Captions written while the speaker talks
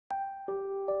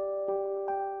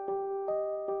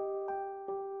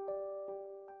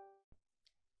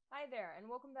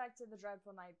welcome back to the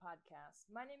Dreadful Night podcast.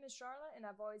 My name is Charlotte, and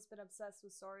I've always been obsessed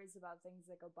with stories about things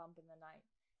that go bump in the night.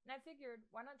 And I figured,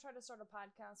 why not try to start a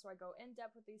podcast where I go in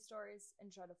depth with these stories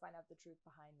and try to find out the truth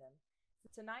behind them?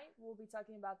 So tonight, we'll be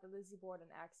talking about the Lizzie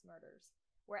Borden Axe Murders,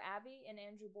 where Abby and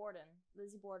Andrew Borden,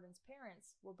 Lizzie Borden's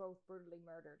parents, were both brutally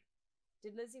murdered.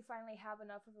 Did Lizzie finally have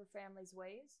enough of her family's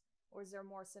ways, or is there a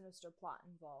more sinister plot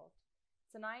involved?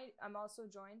 Tonight, I'm also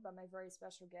joined by my very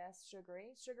special guest,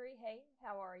 Sugary. Sugary, hey,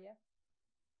 how are you?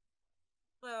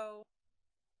 Hello,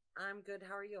 I'm good.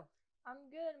 How are you? I'm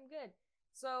good.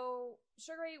 So,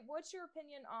 Sugary, what's your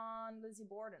opinion on Lizzie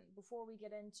Borden before we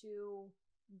get into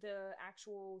the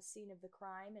actual scene of the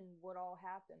crime and what all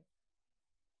happened?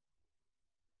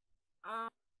 Um,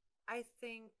 I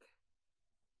think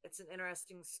it's an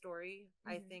interesting story.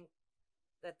 I Mm-hmm. think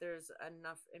that there's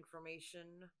enough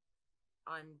information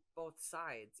on both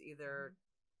sides, Mm-hmm. either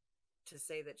to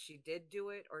say that she did do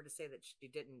it or to say that she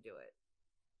didn't do it.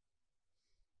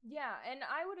 Yeah, and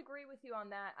I would agree with you on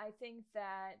that. I think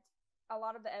that a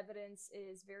lot of the evidence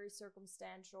is very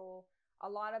circumstantial. A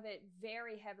lot of it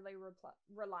very heavily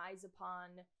relies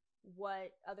upon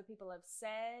what other people have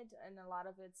said, and a lot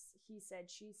of it's he said,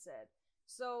 she said.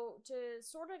 So, to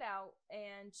sort it out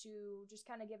and to just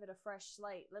kind of give it a fresh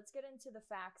slate, let's get into the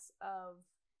facts of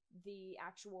the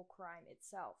actual crime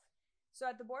itself. So,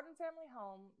 at the Borden family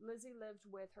home, Lizzie lived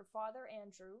with her father,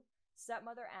 Andrew,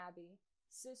 stepmother, Abby,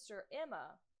 sister,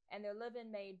 Emma, and their live-in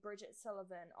maid Bridget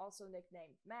Sullivan, also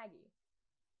nicknamed Maggie.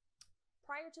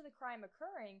 Prior to the crime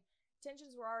occurring,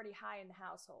 tensions were already high in the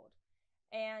household.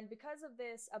 And because of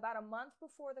this, about a month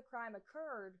before the crime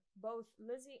occurred, both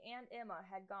Lizzie and Emma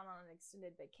had gone on an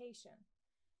extended vacation.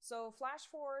 So, flash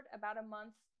forward about a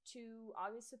month to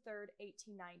August the 3rd,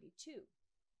 1892.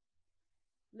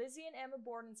 Lizzie and Emma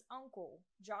Borden's uncle,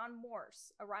 John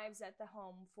Morse, arrives at the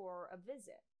home for a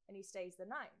visit, and he stays the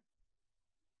night.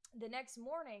 The next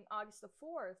morning, August the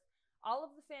 4th, all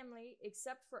of the family,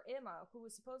 except for Emma, who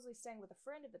was supposedly staying with a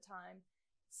friend at the time,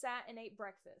 sat and ate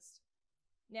breakfast.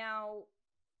 Now,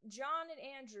 John and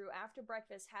Andrew, after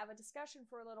breakfast, have a discussion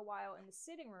for a little while in the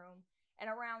sitting room, and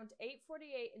around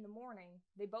 8:48 in the morning,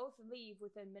 they both leave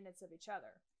within minutes of each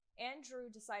other. Andrew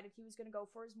decided he was going to go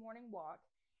for his morning walk,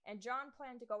 and John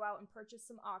planned to go out and purchase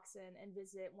some oxen and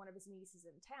visit one of his nieces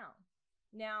in town.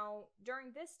 Now,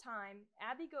 during this time,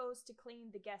 Abby goes to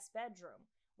clean the guest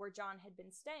bedroom where John had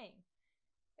been staying.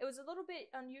 It was a little bit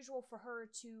unusual for her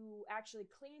to actually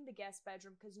clean the guest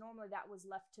bedroom because normally that was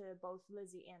left to both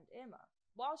Lizzie and Emma.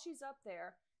 While she's up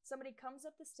there, somebody comes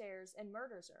up the stairs and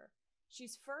murders her.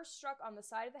 She's first struck on the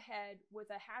side of the head with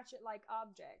a hatchet like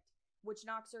object, which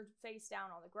knocks her face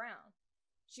down on the ground.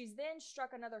 She's then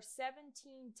struck another 17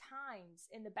 times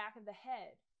in the back of the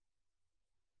head.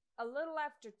 A little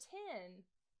after 10,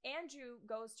 Andrew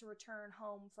goes to return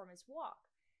home from his walk.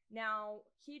 Now,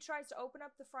 he tries to open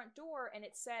up the front door, and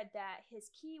it said that his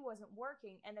key wasn't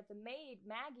working and that the maid,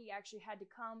 Maggie, actually had to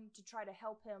come to try to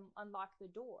help him unlock the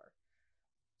door.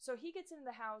 So he gets into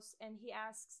the house and he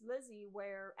asks Lizzie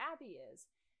where Abby is.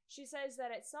 She says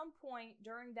that at some point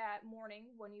during that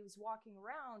morning when he was walking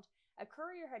around, a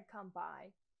courier had come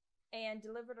by and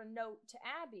delivered a note to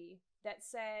Abby that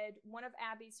said one of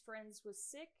Abby's friends was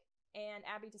sick and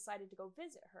Abby decided to go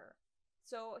visit her.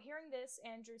 So, hearing this,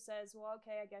 Andrew says, well,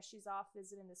 okay, I guess she's off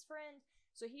visiting this friend.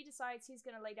 So, he decides he's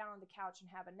going to lay down on the couch and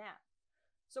have a nap.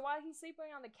 So, while he's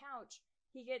sleeping on the couch,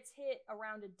 he gets hit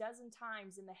around a dozen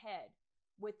times in the head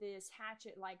with this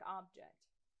hatchet like object.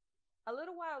 A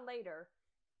little while later,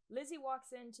 Lizzie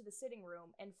walks into the sitting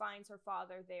room and finds her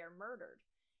father there murdered.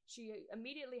 She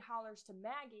immediately hollers to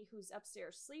Maggie, who's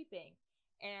upstairs sleeping,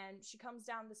 and she comes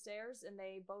down the stairs and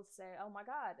they both say, oh my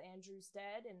God, Andrew's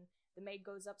dead. And the maid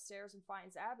goes upstairs and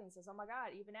finds Abby and says, oh my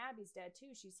God, even Abby's dead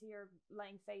too. She's here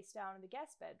laying face down in the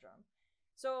guest bedroom.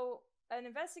 So an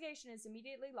investigation is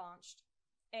immediately launched,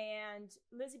 and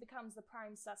Lizzie becomes the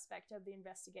prime suspect of the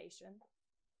investigation.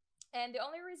 And the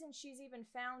only reason she's even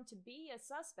found to be a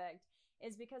suspect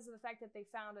is because of the fact that they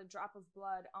found a drop of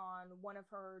blood on one of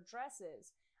her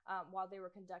dresses while they were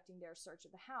conducting their search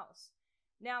of the house.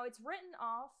 Now, it's written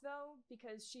off, though,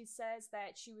 because she says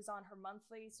that she was on her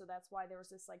monthly, so that's why there was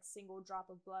this, like, single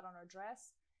drop of blood on her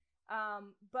dress.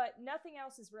 But nothing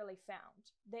else is really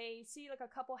found. They see, like, a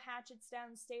couple hatchets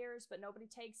downstairs, but nobody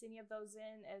takes any of those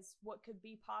in as what could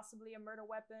be possibly a murder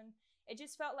weapon. It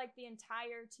just felt like the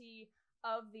entirety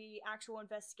of the actual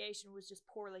investigation was just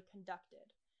poorly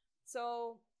conducted.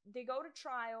 So they go to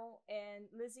trial, and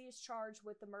Lizzie is charged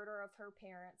with the murder of her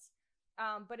parents,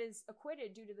 but is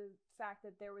acquitted due to the fact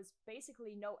that there was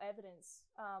basically no evidence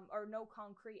or no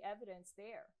concrete evidence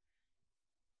there.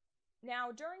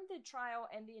 Now, during the trial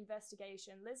and the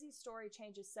investigation, Lizzie's story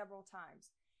changes several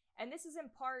times. And this is in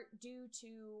part due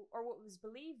to, or what was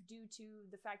believed due to,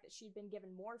 the fact that she'd been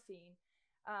given morphine,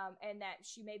 and that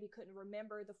she maybe couldn't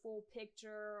remember the full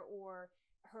picture, or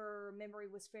her memory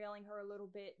was failing her a little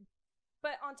bit.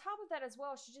 But on top of that as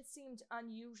well, she just seemed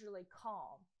unusually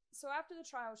calm. So after the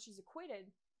trial, she's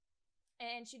acquitted,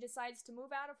 and she decides to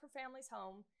move out of her family's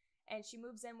home, and she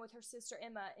moves in with her sister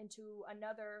Emma into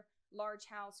another large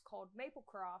house called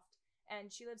Maplecroft,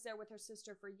 and she lives there with her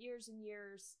sister for years and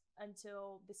years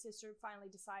until the sister finally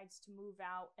decides to move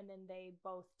out, and then they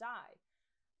both die.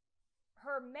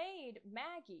 Her maid,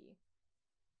 Maggie,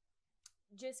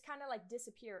 just kind of like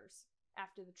disappears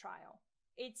after the trial.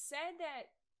 It's said that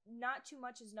not too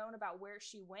much is known about where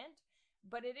she went,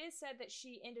 but it is said that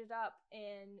she ended up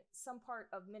in some part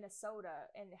of Minnesota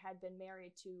and had been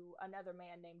married to another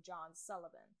man named John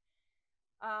Sullivan.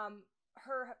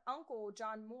 Her uncle,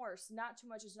 John Morse, not too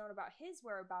much is known about his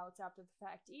whereabouts after the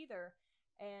fact either,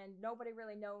 and nobody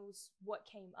really knows what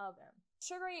came of him.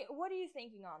 Sugary, what are you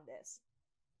thinking on this?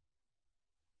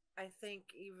 I think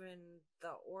even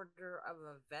the order of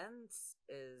events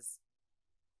is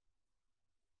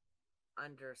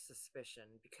under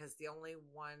suspicion, because the only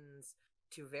ones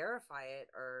to verify it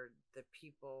are the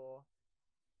people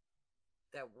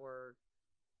that were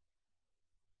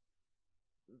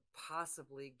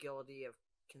possibly guilty of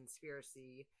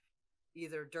conspiracy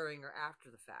either during or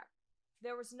after the fact.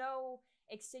 There was no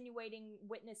extenuating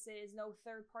witnesses, no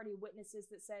third-party witnesses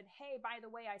that said, hey, by the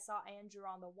way, I saw Andrew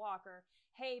on the walk, or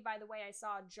hey, by the way, I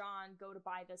saw John go to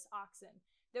buy this oxen.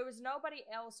 There was nobody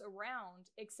else around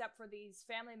except for these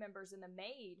family members and the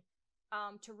maid,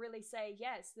 to really say,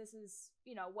 yes, this is,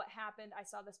 what happened. I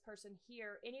saw this person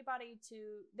here.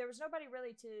 There was nobody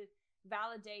really to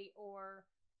validate or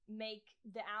make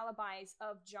the alibis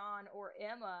of John or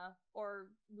Emma or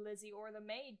Lizzie or the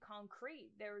maid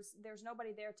concrete. There's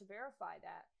nobody there to verify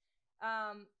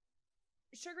that.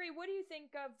 Sugary, what do you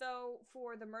think of, though,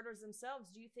 for the murders themselves?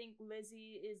 Do you think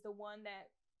Lizzie is the one that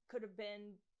could have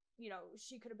been,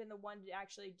 she could have been the one to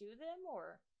actually do them,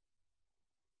 or?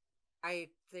 I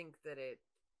think that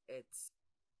it's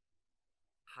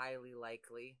highly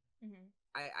likely. Mm-hmm.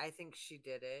 I think she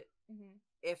did it. Mm-hmm.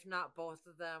 If not both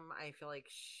of them, I feel like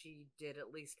she did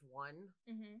at least one.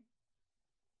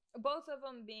 Mm-hmm. Both of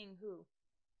them being who?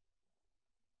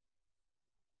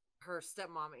 Her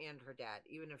stepmom and her dad.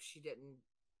 Even if she didn't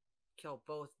kill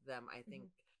both of them, I think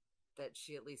that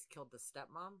she at least killed the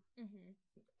stepmom. Mm-hmm.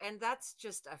 And that's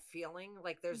just a feeling.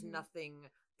 Like there's nothing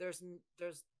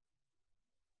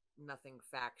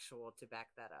factual to back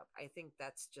that up. I think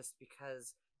that's just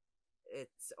because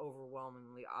it's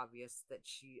overwhelmingly obvious that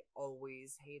she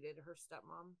always hated her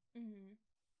stepmom. Mm-hmm.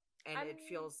 And it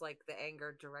feels like the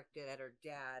anger directed at her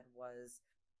dad was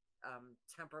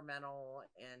temperamental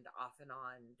and off and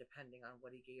on, depending on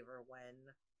what he gave her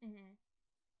when. Mm-hmm.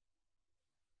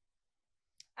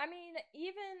 I mean,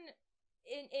 even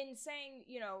in saying,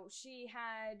 she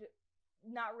had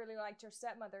not really liked her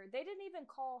stepmother, they didn't even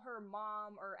call her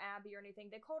mom or Abby or anything.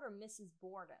 They called her Mrs.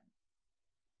 Borden.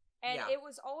 And it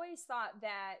was always thought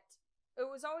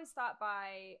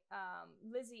by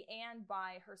Lizzie and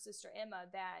by her sister Emma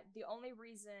that the only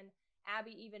reason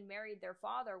Abby even married their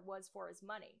father was for his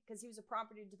money, because he was a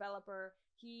property developer.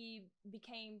 He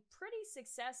became pretty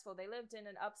successful. They lived in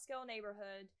an upscale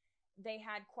neighborhood. They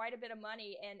had quite a bit of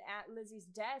money, and at Lizzie's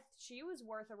death, she was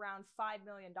worth around $5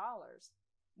 million.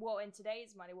 Well, in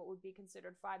today's money, what would be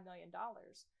considered $5 million.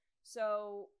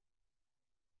 So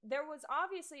there was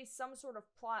obviously some sort of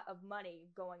plot of money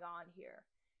going on here.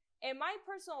 In my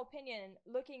personal opinion,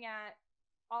 looking at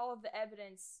all of the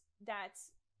evidence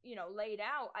that's, laid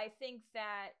out, I think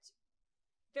that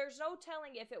there's no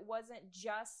telling if it wasn't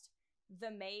just the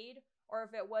maid, or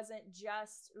if it wasn't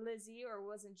just Lizzie, or it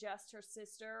wasn't just her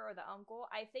sister or the uncle.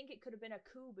 I think it could have been a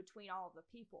coup between all of the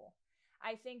people.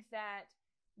 I think that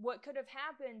what could have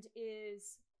happened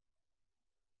is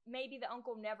maybe the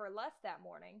uncle never left that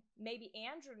morning. Maybe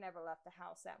Andrew never left the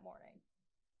house that morning.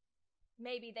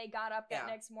 Maybe they got up that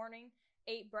next morning,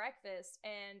 ate breakfast,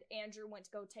 and Andrew went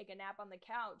to go take a nap on the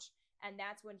couch, and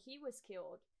that's when he was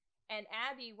killed. And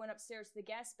Abby went upstairs to the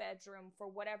guest bedroom for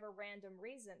whatever random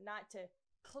reason, not to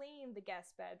clean the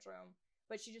guest bedroom,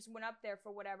 but she just went up there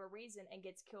for whatever reason and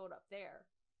gets killed up there.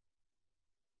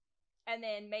 And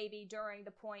then maybe during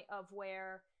the point of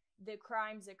where the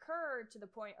crimes occurred, to the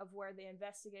point of where the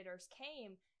investigators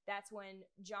came, that's when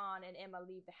John and Emma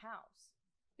leave the house.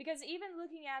 Because even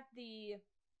looking at the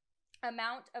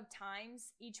amount of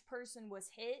times each person was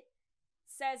hit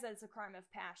says that it's a crime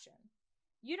of passion.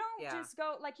 You don't Yeah. just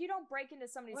go, like, you don't break into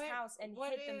somebody's house and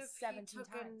What hit them if 17 he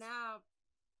took times. a nap?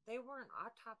 They weren't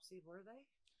autopsied, were they?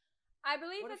 I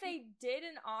believe What that if he- they did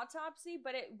an autopsy,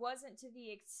 but it wasn't to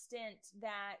the extent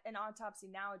that an autopsy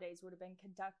nowadays would have been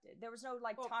conducted. There was no,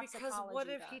 like, Well, toxicology because what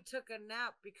if done. he took a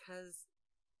nap because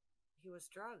he was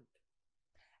drugged?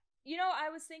 You know, I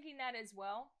was thinking that as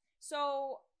well.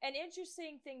 So, an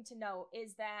interesting thing to note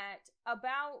is that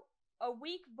about a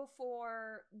week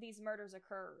before these murders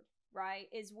occurred, right,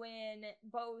 is when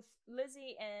both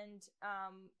Lizzie and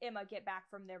Emma get back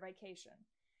from their vacation.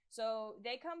 So,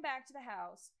 they come back to the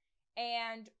house,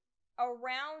 and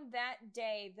around that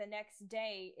day, the next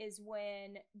day, is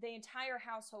when the entire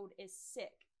household is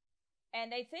sick.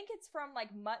 And they think it's from,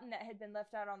 like, mutton that had been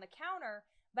left out on the counter,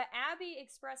 but Abby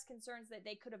expressed concerns that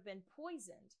they could have been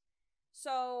poisoned.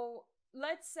 So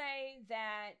let's say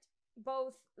that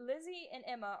both Lizzie and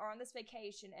Emma are on this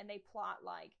vacation and they plot,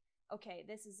 like, okay,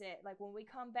 this is it. Like, when we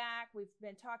come back, we've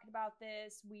been talking about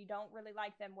this. We don't really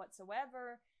like them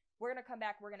whatsoever. We're going to come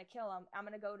back. We're going to kill them. I'm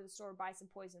going to go to the store, buy some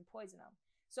poison them.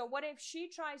 So what if she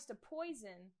tries to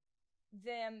poison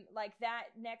them, like, that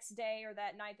next day or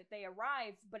that night that they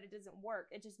arrive, but it doesn't work?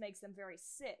 It just makes them very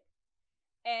sick.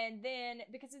 And then,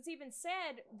 because it's even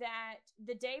said that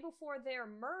the day before they're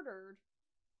murdered,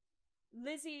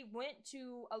 Lizzie went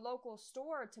to a local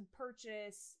store to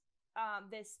purchase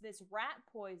this rat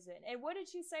poison. And what did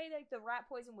she say, like, the rat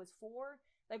poison was for?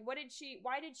 Like, why did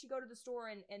she go to the store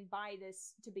and buy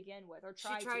this to begin with, or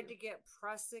She tried to get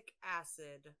prussic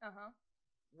acid,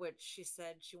 which she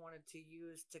said she wanted to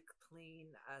use to clean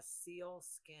a seal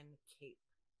skin cape.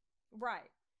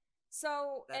 Right.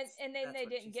 So, and then they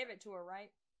didn't give it to her,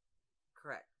 right?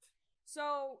 Correct.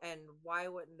 So, and why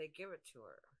wouldn't they give it to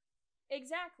her?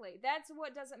 Exactly. That's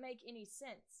what doesn't make any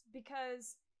sense.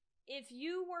 Because if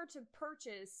you were to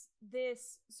purchase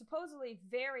this supposedly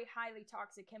very highly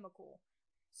toxic chemical,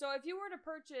 so if you were to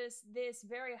purchase this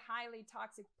very highly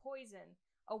toxic poison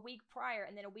a week prior,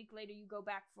 and then a week later you go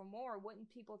back for more,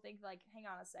 wouldn't people think, like, hang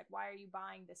on a sec, why are you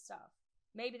buying this stuff?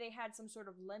 Maybe they had some sort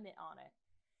of limit on it.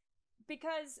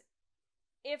 Because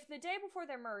if the day before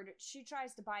they're murdered, she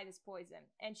tries to buy this poison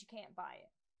and she can't buy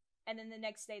it, and then the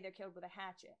next day they're killed with a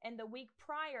hatchet, and the week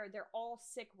prior they're all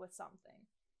sick with something,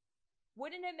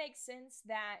 wouldn't it make sense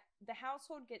that the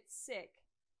household gets sick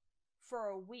for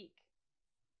a week?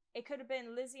 It could have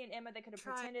been Lizzie and Emma that could have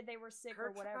pretended they were sick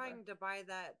or whatever. Her trying to buy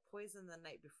that poison the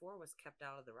night before was kept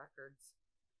out of the records.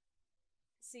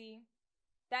 See?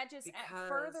 That just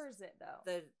furthers it,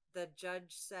 though. The judge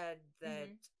said that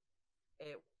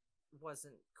it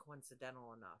wasn't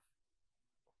coincidental enough.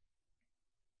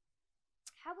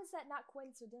 How is that not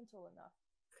coincidental enough?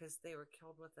 Because they were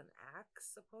killed with an axe,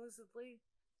 supposedly.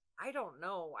 I don't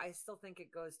know. I still think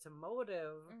it goes to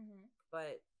motive,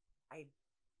 but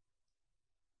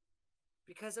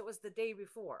because it was the day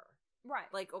before. Right.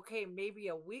 Like, okay, maybe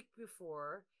a week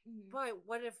before, but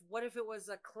what if it was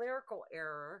a clerical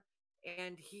error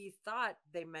and he thought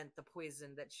they meant the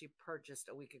poison that she purchased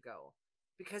a week ago?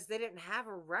 Because they didn't have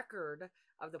a record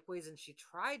of the poison she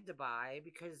tried to buy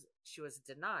because she was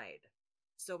denied.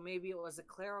 So maybe it was a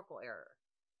clerical error,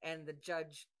 and the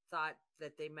judge thought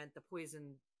that they meant the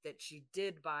poison that she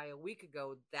did buy a week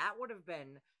ago. That would have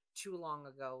been too long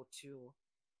ago to...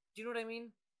 Do you know what I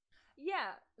mean?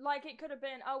 Yeah, like, it could have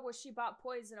been, oh, well, she bought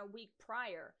poison a week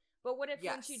prior. But what if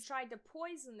when she tried to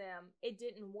poison them, it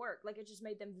didn't work? Like, it just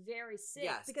made them very sick.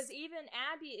 Yes. Because even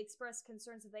Abby expressed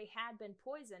concerns that they had been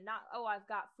poisoned. Not, oh, I've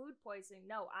got food poisoning.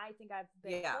 No, I think I've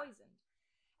been poisoned.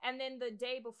 And then the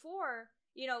day before,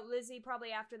 you know, Lizzie,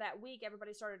 probably after that week,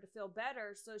 everybody started to feel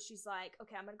better. So she's like,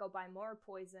 okay, I'm going to go buy more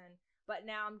poison. But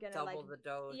now I'm going to, double the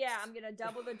dose. Yeah, I'm going to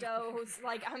double the dose.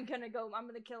 Like, I'm going to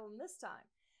kill him this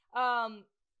time.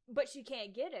 But she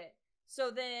can't get it. So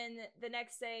then the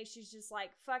next day she's just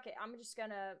like, fuck it, I'm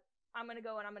gonna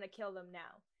go and I'm gonna kill them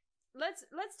now. Let's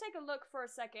take a look for a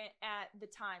second at the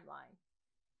timeline.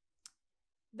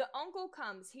 The uncle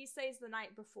comes, he stays the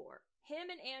night before. Him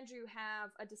and Andrew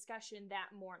have a discussion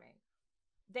that morning.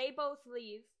 They both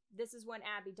leave. This is when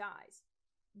Abby dies.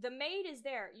 The maid is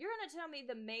there. You're gonna tell me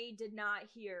the maid did not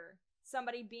hear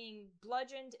somebody being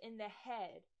bludgeoned in the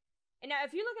head? And now,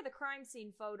 if you look at the crime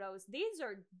scene photos, these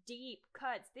are deep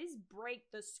cuts. These break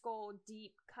the skull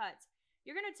deep cuts.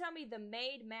 You're going to tell me the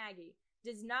maid, Maggie,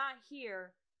 does not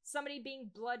hear somebody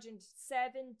being bludgeoned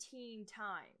 17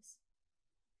 times?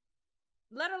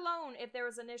 Let alone if there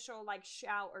was initial, like,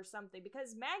 shout or something.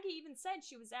 Because Maggie even said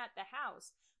she was at the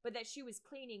house, but that she was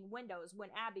cleaning windows when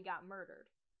Abby got murdered.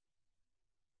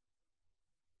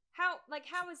 How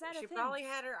is that a She thing? probably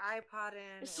had her iPod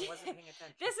in and wasn't paying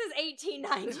attention. This is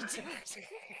 1892.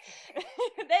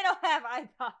 They don't have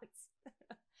iPods.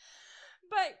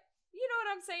 But you know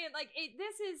what I'm saying?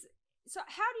 This is so.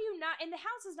 How do you not? And the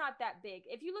house is not that big.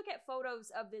 If you look at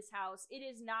photos of this house, it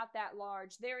is not that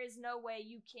large. There is no way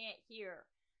you can't hear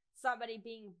somebody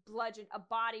being bludgeoned, a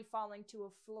body falling to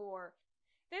a floor.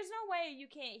 There's no way you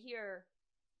can't hear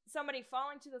somebody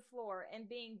falling to the floor and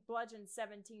being bludgeoned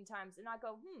 17 times and not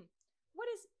go, what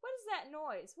is that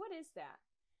noise? What is that?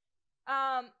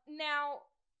 Now,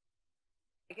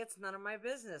 it's none of my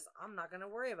business. I'm not gonna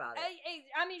worry about it.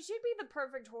 I mean, she'd be the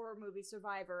perfect horror movie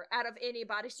survivor out of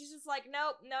anybody. She's just like,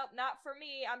 nope, not for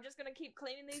me. I'm just gonna keep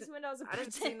cleaning these windows and I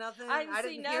didn't see nothing. I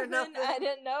didn't hear nothing. I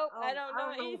didn't know. I don't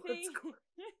know anything.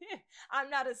 I'm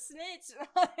not a snitch.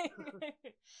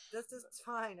 This is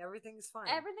fine. Everything's fine.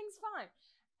 Everything's fine.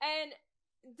 And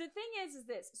the thing is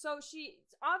this. So she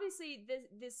obviously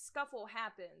this scuffle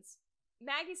happens.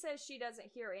 Maggie says she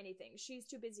doesn't hear anything. She's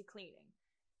too busy cleaning.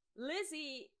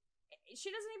 Lizzie,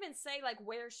 she doesn't even say like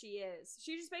where she is.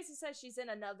 She just basically says she's in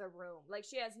another room. Like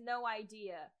she has no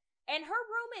idea. And her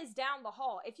room is down the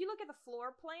hall. If you look at the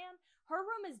floor plan, her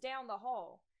room is down the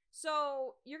hall.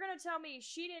 So you're gonna tell me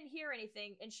she didn't hear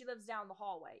anything and she lives down the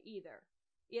hallway either.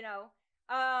 You know?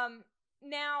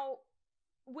 Now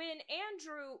when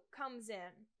Andrew comes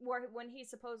in, when he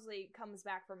supposedly comes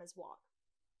back from his walk,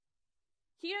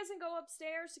 he doesn't go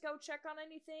upstairs to go check on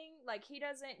anything. Like, he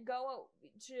doesn't go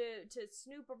to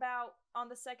snoop about on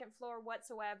the second floor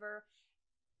whatsoever.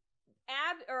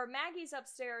 Maggie's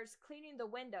upstairs cleaning the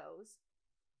windows,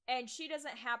 and she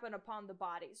doesn't happen upon the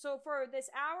body. So for this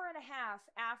hour and a half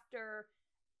after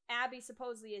Abby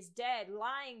supposedly is dead,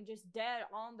 lying just dead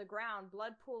on the ground,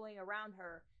 blood pooling around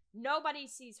her, nobody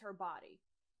sees her body.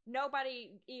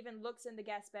 Nobody even looks in the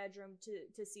guest bedroom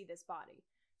to see this body.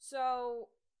 So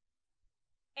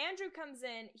Andrew comes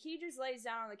in, he just lays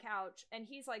down on the couch, and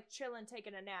he's like chilling,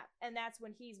 taking a nap, and that's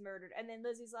when he's murdered. And then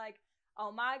Lizzie's like,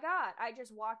 oh my god, I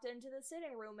just walked into the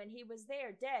sitting room and he was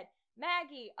there, dead.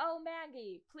 Maggie, oh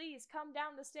Maggie, please come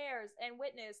down the stairs and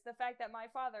witness the fact that my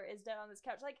father is dead on this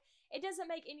couch. Like, it doesn't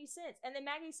make any sense. And then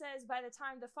Maggie says by the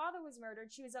time the father was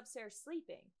murdered, she was upstairs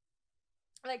sleeping,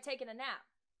 like taking a nap.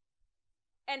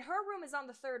 And her room is on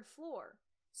the third floor.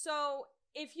 So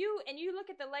if you look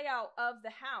at the layout of the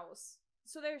house,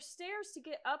 so there's stairs to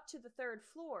get up to the third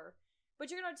floor, but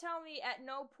you're going to tell me at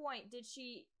no point did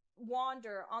she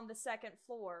wander on the second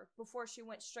floor before she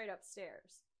went straight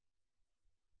upstairs.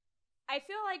 I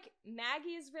feel like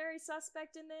Maggie is very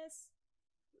suspect in this.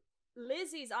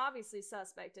 Lizzie's obviously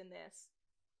suspect in this.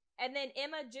 And then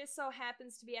Emma just so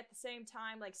happens to be at the same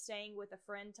time, like, staying with a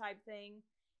friend type thing.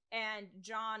 And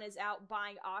John is out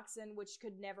buying oxen, which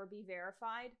could never be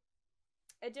verified.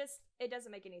 It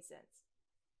doesn't make any sense.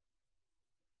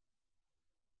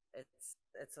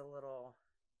 It's a little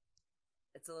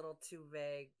too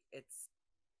vague. It's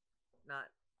not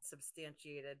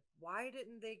substantiated. Why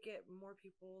didn't they get more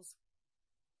people's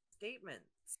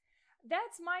statements?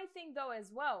 That's my thing though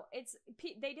as well.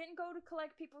 They didn't go to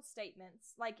collect people's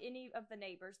statements, like any of the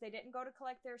neighbors. They didn't go to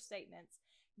collect their statements.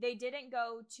 They didn't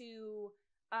go to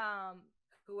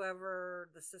whoever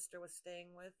the sister was staying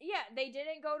with. Yeah, they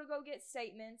didn't go get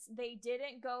statements. They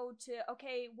didn't go to,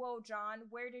 okay, well, John,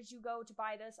 where did you go to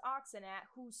buy this oxen at?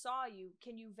 Who saw you?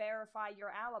 Can you verify your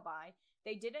alibi?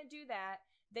 They didn't do that.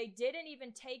 They didn't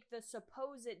even take the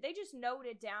supposed, they just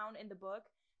noted down in the book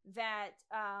that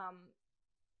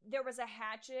there was a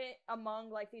hatchet among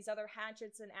like these other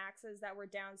hatchets and axes that were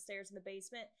downstairs in the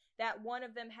basement, that one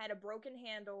of them had a broken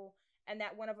handle and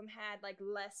that one of them had like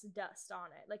less dust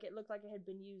on it. Like it looked like it had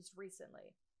been used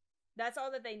recently. That's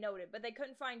all that they noted, but they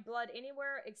couldn't find blood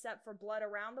anywhere except for blood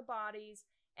around the bodies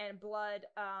and blood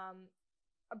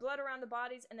around the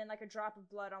bodies and then like a drop of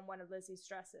blood on one of Lizzie's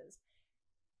dresses.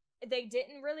 They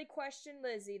didn't really question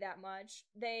Lizzie that much.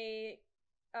 They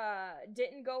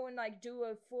didn't go and like do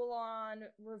a full-on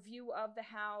review of the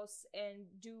house and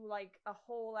do like a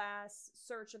whole ass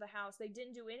search of the house. They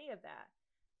didn't do any of that.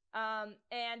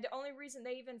 And the only reason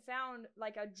they even found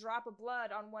like a drop of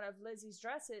blood on one of Lizzie's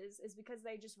dresses is because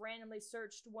they just randomly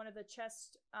searched one of the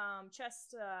chests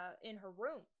in her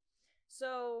room.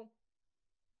 So,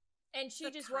 and she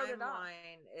just wrote it off. The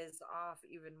timeline is off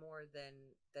even more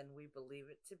than we believe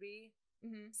it to be,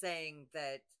 saying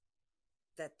that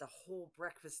the whole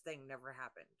breakfast thing never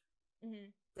happened.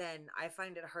 Then I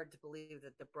find it hard to believe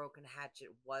that the broken hatchet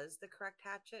was the correct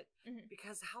hatchet,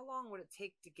 because how long would it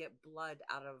take to get blood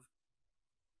out of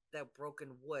the broken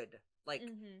wood? Like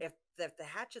if the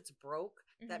hatchet's broke,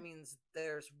 that means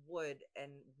there's wood,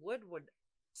 and wood would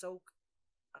soak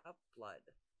up blood.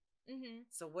 Mm-hmm.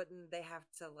 So wouldn't they have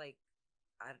to like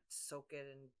soak it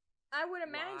in I would lye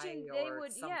imagine they or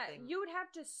would. Yeah, something? you would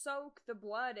have to soak the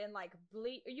blood and like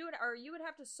bleach. You would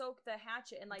have to soak the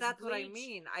hatchet and like That's what I bleach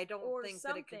mean. I don't or think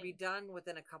that it could be something. done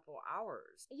within a couple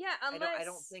hours. Yeah, I don't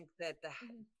unless. think that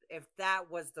Mhm. if that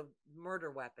was the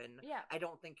murder weapon, Yeah, I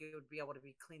don't think it would be able to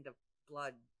be cleaned of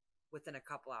blood within a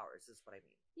couple hours is what I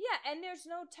mean. yeah, and there's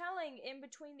no telling in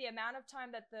between the amount of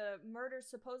time that the murder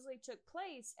supposedly took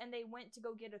place and they went to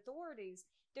go get authorities.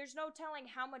 There's no telling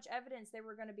how much evidence they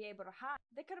were going to be able to hide.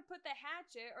 They could have put the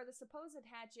hatchet or the supposed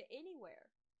hatchet anywhere,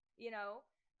 you know.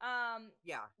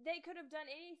 Yeah. They could have done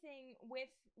anything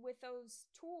with those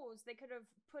tools. They could have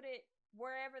put it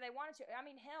wherever they wanted to. I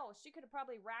mean, hell, she could have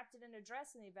probably wrapped it in a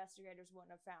dress and the investigators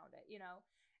wouldn't have found it.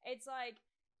 It's like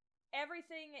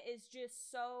everything is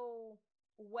just so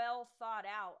well thought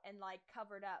out and like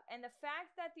covered up. And the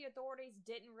fact that the authorities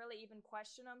didn't really even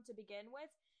question them to begin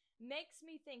with makes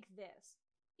me think this.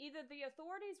 Either the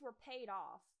authorities were paid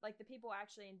off, like the people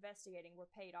actually investigating were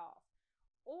paid off,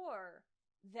 or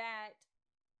that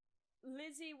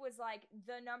Lizzie was like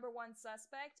the number one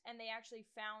suspect and they actually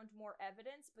found more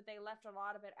evidence, but they left a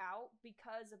lot of it out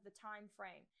because of the time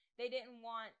frame. They didn't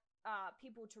want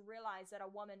people to realize that a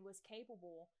woman was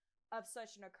capable of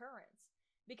such an occurrence.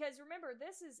 Because remember,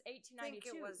 this is I think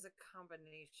it 1892. was a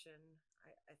combination.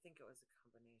 I think it was a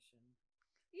combination.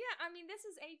 Yeah, I mean, this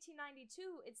is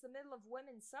 1892. It's the middle of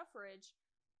women's suffrage.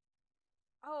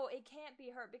 Oh, it can't be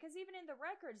her because even in the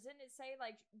records, didn't it say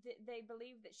like they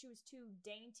believed that she was too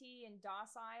dainty and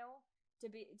docile to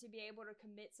be able to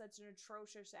commit such an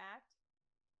atrocious act?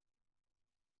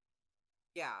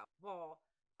 Yeah. Well,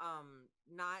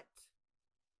 not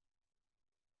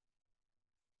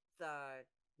the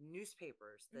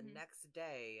newspapers the Mm-hmm. next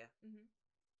day Mm-hmm.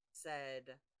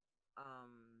 said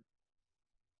um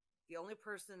the only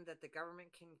person that the government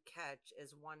can catch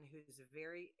is one whose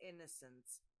very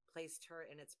innocence placed her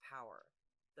in its power.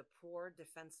 The poor,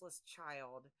 defenseless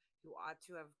child who ought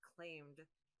to have claimed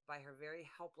by her very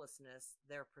helplessness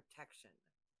their protection.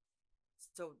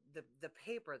 So the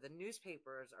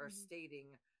newspapers are Mm-hmm. stating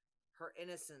her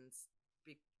innocence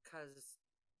because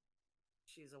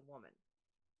she's a woman.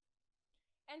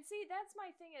 And see, that's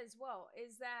my thing as well.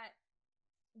 Is that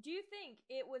do you think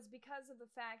it was because of the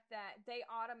fact that they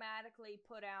automatically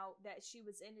put out that she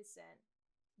was innocent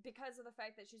because of the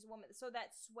fact that she's a woman, so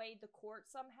that swayed the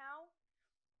court somehow?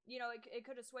 It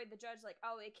could have swayed the judge, like,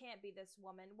 oh, it can't be this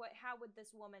woman. How would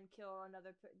this woman kill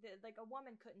another? Like, a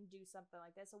woman couldn't do something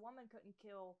like this. A woman couldn't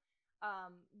kill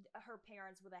her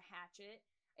parents with a hatchet.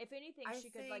 If anything, I she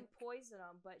could like think poison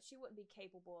them, but she wouldn't be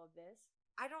capable of this.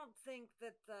 I don't think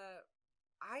that the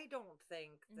I don't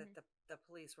think that Mm-hmm. the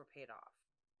police were paid off.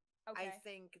 I Okay.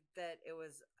 think that it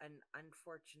was an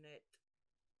unfortunate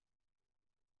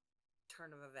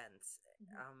turn of events.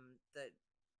 Mm-hmm. The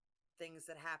things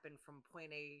that happened from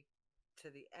point A to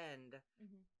the end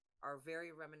Mm-hmm. are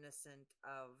very reminiscent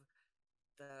of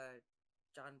the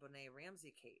John Bonet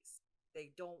Ramsey case.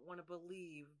 They don't want to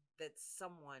believe that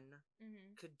someone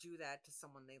Mm-hmm. could do that to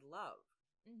someone they love.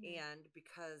 Mm-hmm. And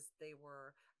because they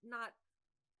were not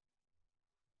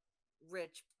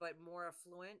rich but more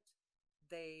affluent,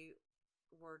 they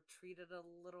were treated a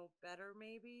little better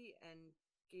maybe and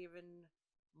given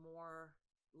more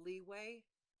leeway.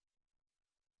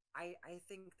 I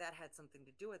think that had something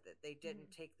to do with it. They didn't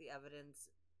Mm-hmm. take the evidence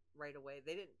right away.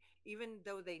 They didn't, even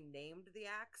though they named the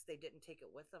axe, they didn't take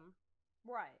it with them.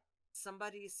 Right.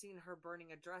 Somebody seen her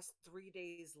burning a dress 3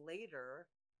 days later,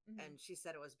 Mm-hmm. and she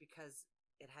said it was because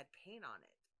it had paint on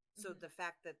it. So Mm-hmm. the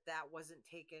fact that that wasn't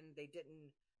taken, they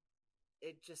didn't,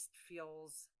 it just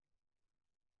feels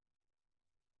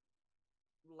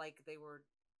like they were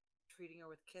treating her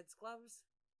with kids' gloves.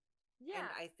 And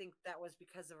Yeah. I think that was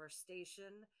because of her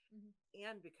station Mm-hmm.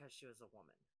 and because she was a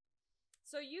woman.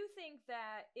 So you think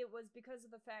that it was because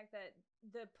of the fact that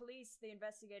the police, the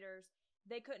investigators,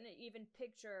 they couldn't even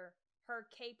picture her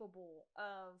capable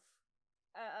of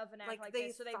an act Like like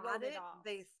this, so they wrote it off.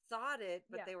 they thought it,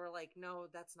 but Yeah. they were like, no,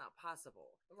 that's not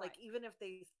possible. Like, Right. even if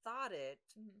they thought it,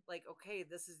 Mm-hmm. like, okay,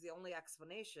 this is the only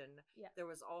explanation, Yeah. there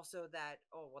was also that,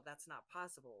 oh, well, that's not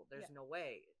possible. Yeah. There's no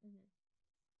way. Mm-hmm.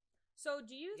 So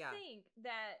do you Yeah. think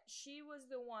that she was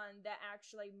the one that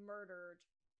actually murdered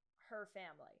her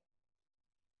family?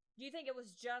 Do you think it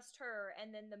was just her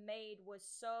and then the maid was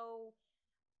so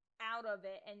out of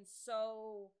it and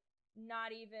so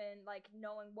not even like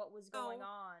knowing what was going No,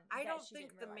 on I that don't she think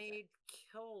didn't the realize it? maid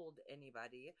killed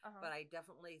anybody, Uh-huh. but I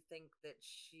definitely think that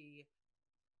she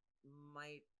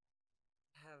might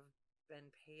have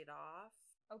been paid off.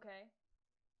 Okay.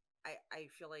 I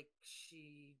feel like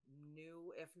she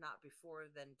knew, if not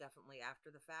before, then definitely after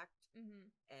the fact,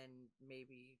 and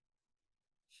maybe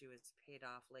she was paid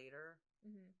off later,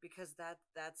 because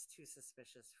that's too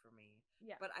suspicious for me.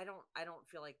 Yeah. But I don't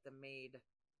feel like the maid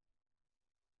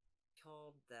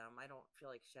killed them. I don't feel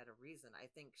like she had a reason. I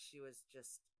think she was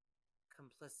just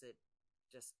complicit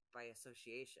just by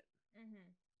association.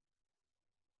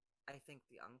 I think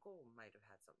the uncle might have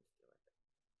had something to do with it.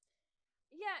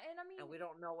 Yeah, and I mean, And we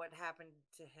don't know what happened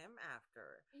to him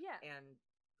after. yeah. And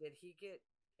did he get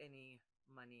any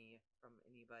money from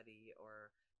anybody,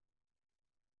 or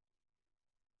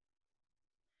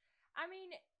I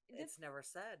mean, it's never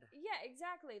said. Yeah,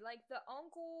 exactly. Like the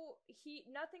uncle,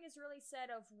 nothing is really said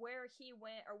of where he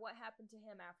went or what happened to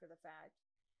him after the fact.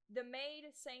 The maid,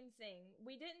 same thing.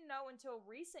 We didn't know until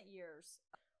recent years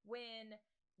when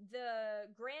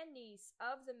the grandniece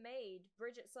of the maid,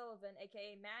 Bridget Sullivan,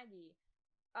 aka Maggie,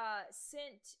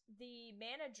 sent the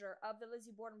manager of the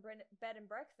Lizzie Borden Bed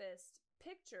and Breakfast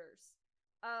pictures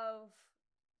of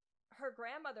her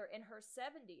grandmother in her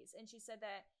 70s, and she said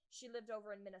that she lived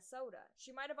over in Minnesota.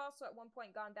 She might have also at one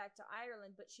point gone back to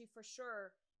Ireland, but she for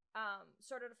sure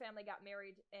started a family, got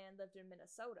married, and lived in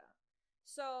Minnesota.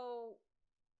 So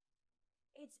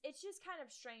it's just kind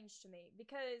of strange to me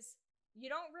because you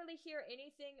don't really hear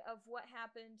anything of what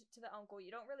happened to the uncle.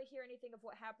 You don't really hear anything of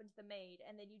what happened to the maid,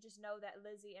 and then you just know that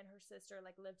Lizzie and her sister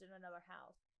like lived in another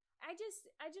house. I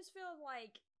just feel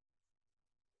like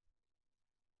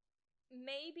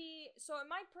maybe, so in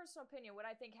my personal opinion, what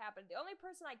I think happened, the only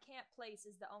person I can't place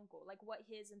is the uncle, like what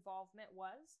his involvement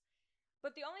was.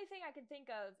 But the only thing I can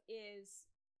think of is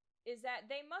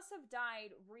that they must have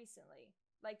died recently.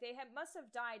 Like must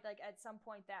have died like at some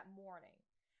point that morning.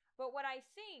 But what I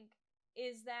think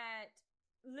is that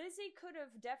Lizzie could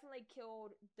have definitely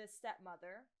killed the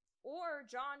stepmother, or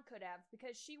John could have,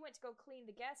 because she went to go clean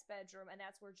the guest bedroom and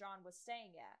that's where John was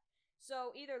staying at.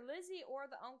 So either Lizzie or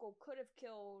the uncle could have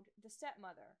killed the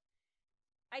stepmother.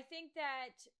 I think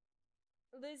that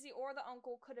Lizzie or the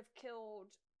uncle could have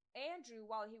killed Andrew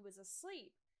while he was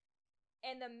asleep.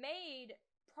 And the maid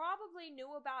probably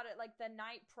knew about it like the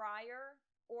night prior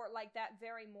or like that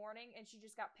very morning, and she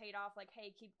just got paid off like,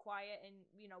 hey, keep quiet and,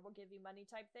 we'll give you money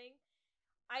type thing.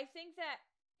 I think that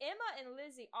Emma and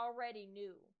Lizzie already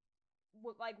knew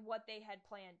what they had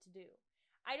planned to do.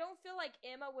 I don't feel like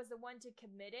Emma was the one to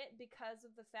commit it because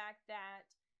of the fact that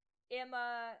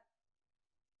Emma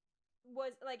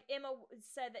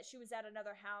said that she was at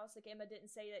another house. Like Emma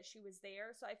didn't say that she was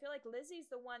there. So I feel like Lizzie's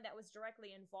the one that was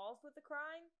directly involved with the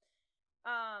crime.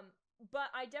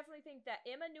 But I definitely think that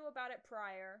Emma knew about it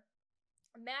prior.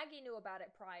 Maggie knew about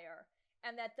it prior.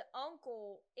 And that the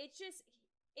uncle, it's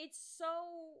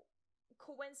so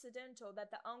coincidental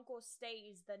that the uncle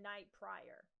stays the night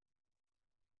prior.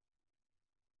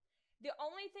 The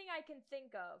only thing I can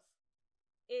think of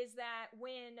is that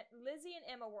when Lizzie and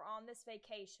Emma were on this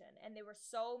vacation and they were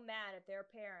so mad at their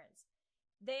parents,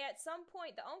 they at some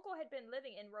point, the uncle had been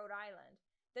living in Rhode Island,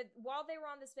 that while they were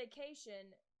on this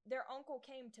vacation, their uncle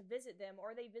came to visit them,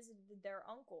 or they visited their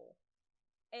uncle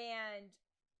and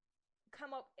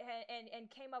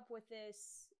came up with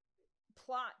this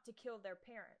plot to kill their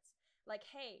parents. Like,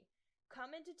 hey,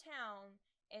 come into town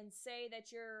and say that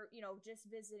you're, just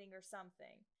visiting or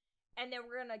something. And then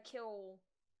we're going to kill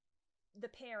the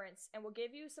parents, and we'll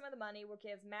give you some of the money. We'll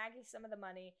give Maggie some of the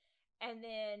money, and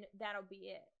then that'll be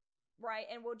it. Right?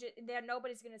 And then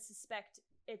nobody's going to suspect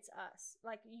it's us.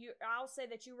 Like, I'll say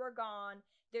that you were gone.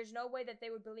 There's no way that they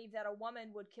would believe that a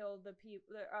woman would kill the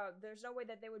people. There's no way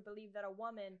that they would believe that a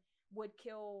woman would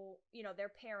kill, their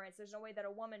parents. There's no way that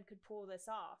a woman could pull this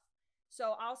off.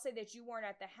 So I'll say that you weren't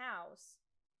at the house.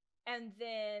 And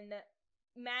then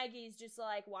Maggie's just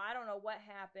like, well, I don't know what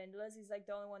happened. Lizzie's like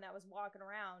the only one that was walking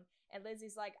around. And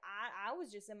Lizzie's like, I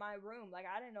was just in my room. Like,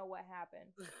 I didn't know what happened.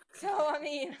 So, I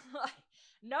mean, like,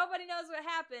 nobody knows what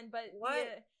happened, but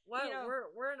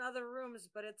we're in other rooms,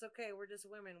 but it's okay. We're just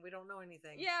women. We don't know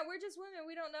anything. Yeah, we're just women.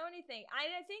 We don't know anything.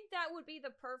 I think that would be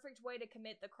the perfect way to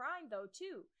commit the crime, though,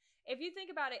 too. If you think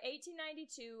about it,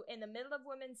 1892, in the middle of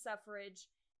women's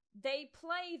suffrage, they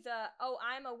play the, oh,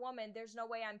 I'm a woman, there's no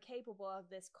way I'm capable of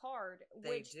this card,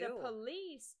 which the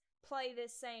police play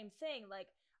this same thing.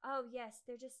 Like, oh, yes,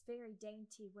 they're just very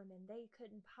dainty women. They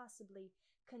couldn't possibly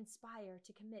conspire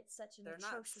to commit such an atrocious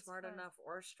crime. They're not smart enough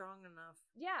or strong enough.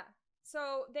 Yeah.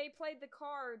 So they played the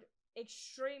card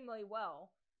extremely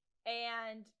well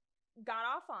and got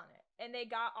off on it. And they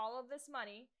got all of this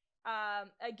money.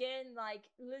 Again, like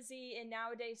Lizzie in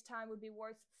nowadays time would be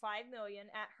worth $5 million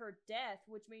at her death,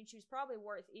 which means she was probably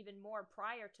worth even more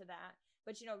prior to that.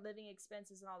 But living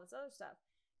expenses and all this other stuff.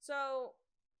 So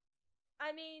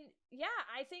I mean, yeah,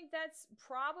 I think that's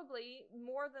probably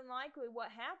more than likely what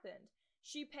happened.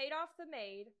 She paid off the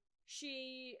maid,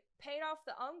 she paid off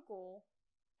the uncle,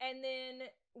 and then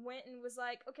went and was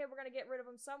like, okay, we're going to get rid of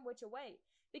him some which way.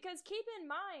 Because keep in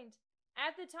mind,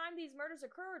 at the time these murders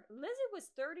occurred, Lizzie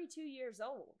was 32 years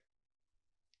old.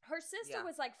 Her sister Yeah.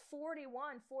 was like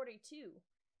 41, 42.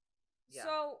 Yeah.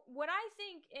 So what I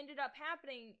think ended up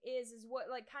happening is what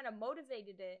like kind of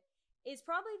motivated it is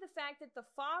probably the fact that the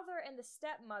father and the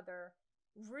stepmother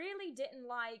really didn't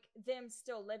like them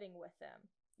still living with them.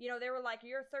 You know, they were like,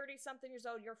 you're 30 something years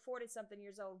old, you're 40 something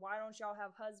years old. Why don't y'all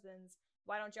have husbands?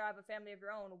 Why don't y'all have a family of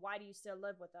your own? Why do you still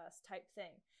live with us? Type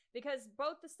thing. Because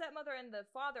both the stepmother and the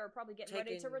father are probably getting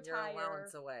ready to retire. Your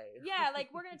allowance away. Yeah, like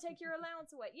we're going to take your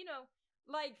allowance away. You know,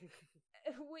 like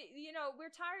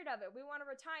we're tired of it. We want to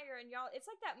retire, and y'all, it's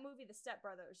like that movie The Step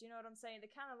Brothers. You know what I'm saying? They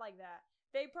kind of like that.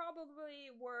 They probably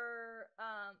were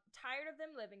tired of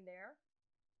them living there.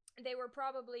 They were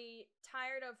probably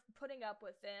tired of putting up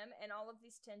with them and all of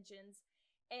these tensions,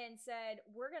 and said,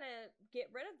 we're gonna get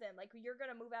rid of them. Like, you're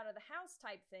gonna move out of the house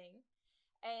type thing.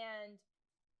 And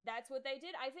that's what they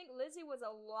did. I think Lizzie was a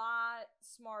lot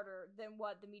smarter than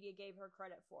what the media gave her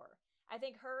credit for. I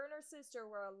think her and her sister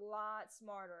were a lot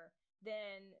smarter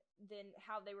than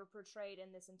how they were portrayed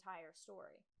in this entire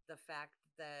story. The fact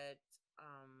that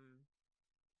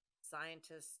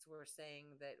scientists were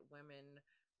saying that women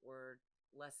were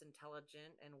less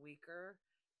intelligent and weaker,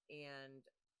 and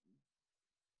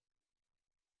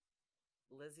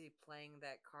Lizzie playing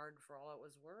that card for all it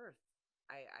was worth.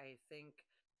 I think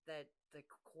that the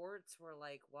courts were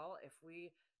like, well, if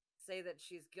we say that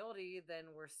she's guilty,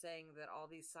 then we're saying that all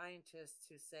these scientists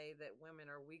who say that women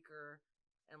are weaker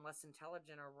and less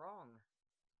intelligent are wrong.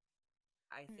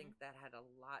 I think that had a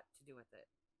lot to do with it.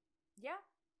 Yeah.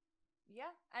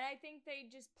 Yeah. And I think they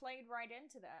just played right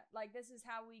into that. Like, this is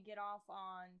how we get off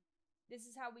on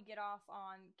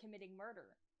committing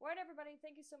murder. All right, everybody,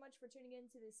 thank you so much for tuning in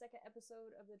to the second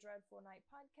episode of the Dreadful Night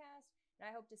podcast, and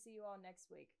I hope to see you all next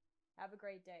week. Have a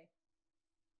great day.